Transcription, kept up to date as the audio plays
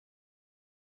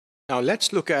Now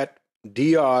let's look at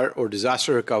DR or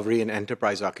disaster recovery in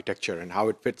enterprise architecture and how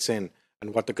it fits in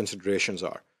and what the considerations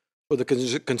are. So the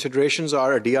considerations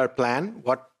are a DR plan,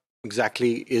 what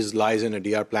exactly lies in a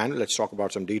DR plan. Let's talk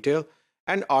about some detail,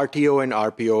 and RTO and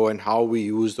RPO and how we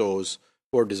use those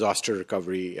for disaster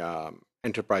recovery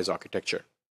enterprise architecture.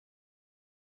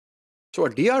 So a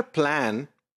DR plan,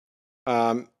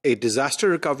 a disaster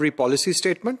recovery policy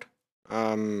statement.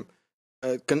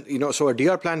 So a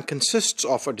DR plan consists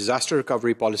of a disaster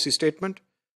recovery policy statement,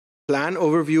 plan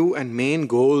overview, and main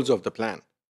goals of the plan.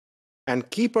 And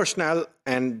key personnel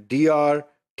and DR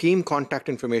team contact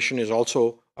information is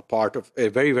also a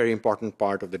very, very important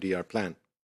part of the DR plan.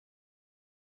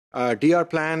 DR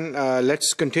plan,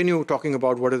 let's continue talking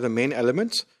about what are the main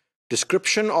elements.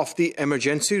 Description of the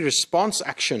emergency response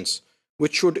actions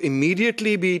which should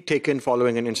immediately be taken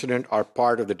following an incident are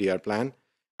part of the DR plan,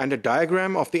 and a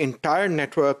diagram of the entire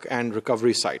network and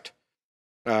recovery site.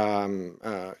 So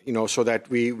that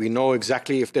we know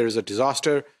exactly if there is a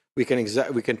disaster, we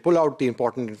can pull out the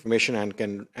important information and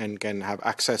can have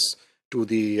access to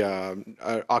the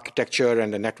architecture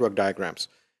and the network diagrams,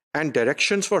 and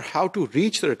directions for how to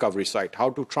reach the recovery site,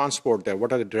 how to transport there,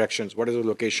 what are the directions, what is the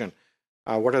location,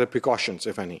 what are the precautions,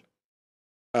 if any.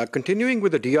 Continuing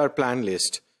with the DR plan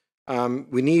list,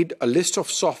 we need a list of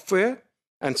software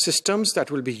and systems that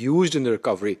will be used in the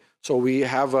recovery. So we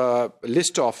have a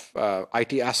list of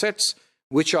IT assets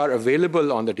which are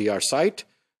available on the DR site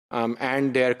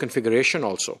and their configuration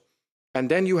also. And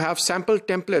then you have sample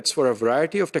templates for a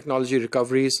variety of technology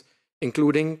recoveries,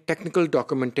 including technical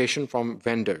documentation from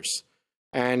vendors.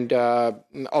 And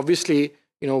obviously,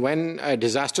 when a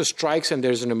disaster strikes and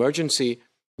there's an emergency,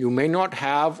 you may not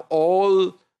have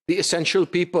all the essential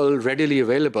people readily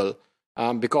available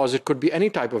because it could be any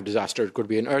type of disaster. It could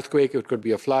be an earthquake, it could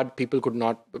be a flood.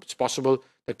 It's possible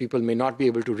that people may not be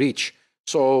able to reach.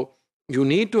 So you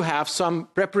need to have some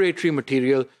preparatory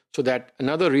material so that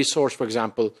another resource, for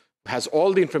example, has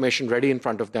all the information ready in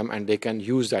front of them and they can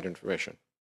use that information.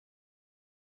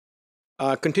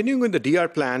 Continuing with the DR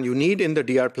plan, you need in the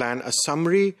DR plan a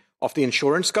summary of the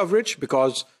insurance coverage,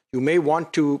 because you may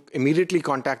want to immediately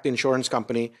contact the insurance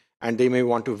company and they may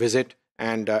want to visit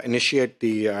and initiate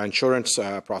the insurance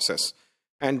process.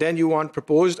 And then you want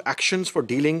proposed actions for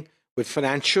dealing with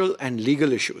financial and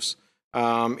legal issues.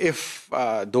 If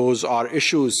those are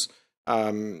issues,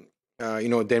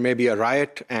 there may be a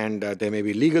riot and there may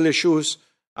be legal issues.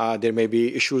 There may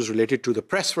be issues related to the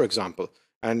press, for example.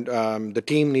 And the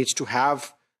team needs to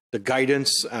have the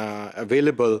guidance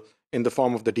available in the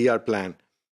form of the DR plan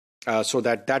so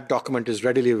that that document is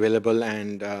readily available,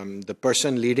 and the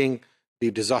person leading the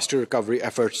disaster recovery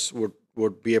efforts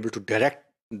would be able to direct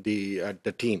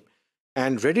the team.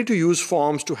 And ready-to-use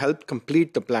forms to help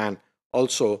complete the plan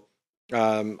also.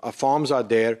 Forms are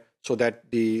there so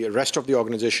that the rest of the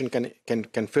organization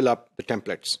can fill up the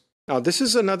templates. Now, this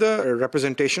is another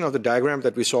representation of the diagram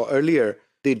that we saw earlier.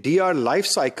 The DR life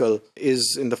cycle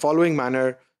is in the following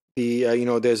manner.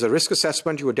 There's a risk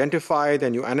assessment, you identify,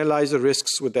 then you analyze the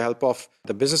risks with the help of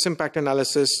the business impact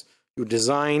analysis, you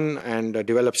design and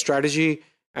develop strategy,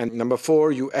 and number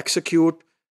 4, you execute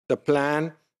the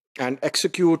plan and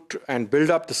execute and build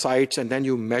up the sites, and then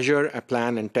you measure a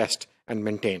plan and test and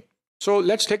maintain. So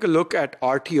let's take a look at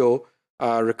RTO,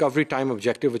 recovery time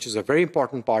objective, which is a very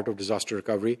important part of disaster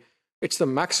recovery. It's the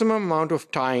maximum amount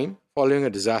of time following a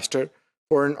disaster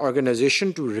for an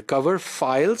organization to recover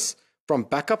files from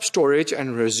backup storage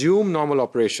and resume normal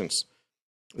operations.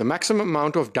 The maximum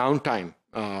amount of downtime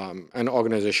an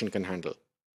organization can handle.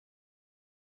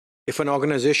 If an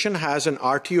organization has an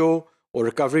RTO or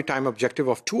recovery time objective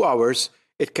of 2 hours,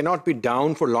 it cannot be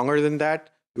down for longer than that.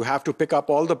 You have to pick up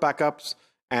all the backups,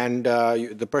 and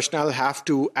the personnel have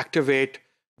to activate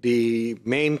the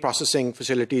main processing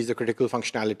facilities, the critical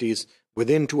functionalities,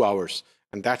 within 2 hours.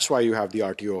 And that's why you have the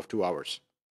RTO of 2 hours.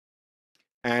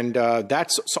 And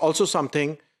that's also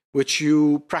something which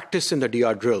you practice in the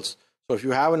DR drills. So if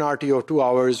you have an RTO of 2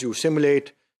 hours, you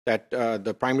simulate that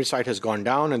the primary site has gone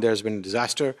down and there's been a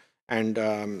disaster. And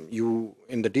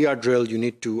in the DR drill, you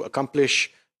need to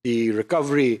accomplish the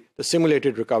recovery, the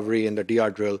simulated recovery in the DR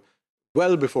drill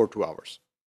well before 2 hours.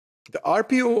 The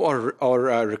RPO or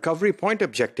recovery point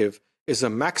objective is the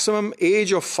maximum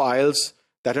age of files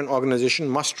that an organization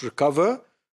must recover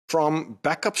from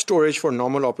backup storage for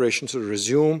normal operations to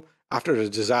resume after a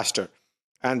disaster.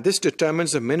 And this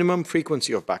determines the minimum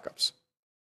frequency of backups.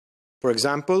 For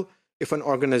example, if an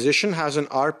organization has an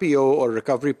RPO or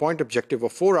recovery point objective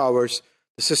of 4 hours,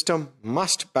 the system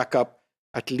must back up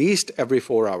at least every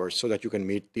 4 hours so that you can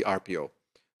meet the RPO.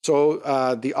 So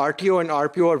the RTO and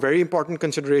RPO are very important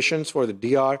considerations for the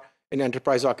DR in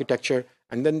enterprise architecture.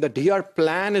 And then the DR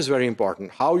plan is very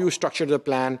important. How you structure the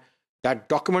plan, that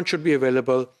document should be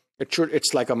available.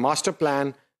 It's like a master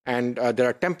plan, and there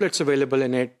are templates available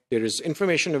in it. There is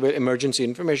emergency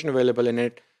information available in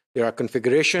it. There are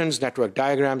configurations, network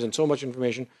diagrams, and so much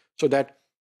information, so that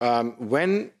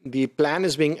when the plan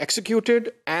is being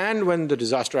executed and when the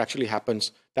disaster actually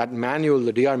happens, that manual,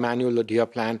 the DR manual, the DR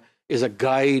plan, is a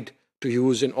guide to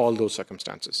use in all those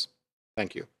circumstances.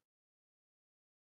 Thank you.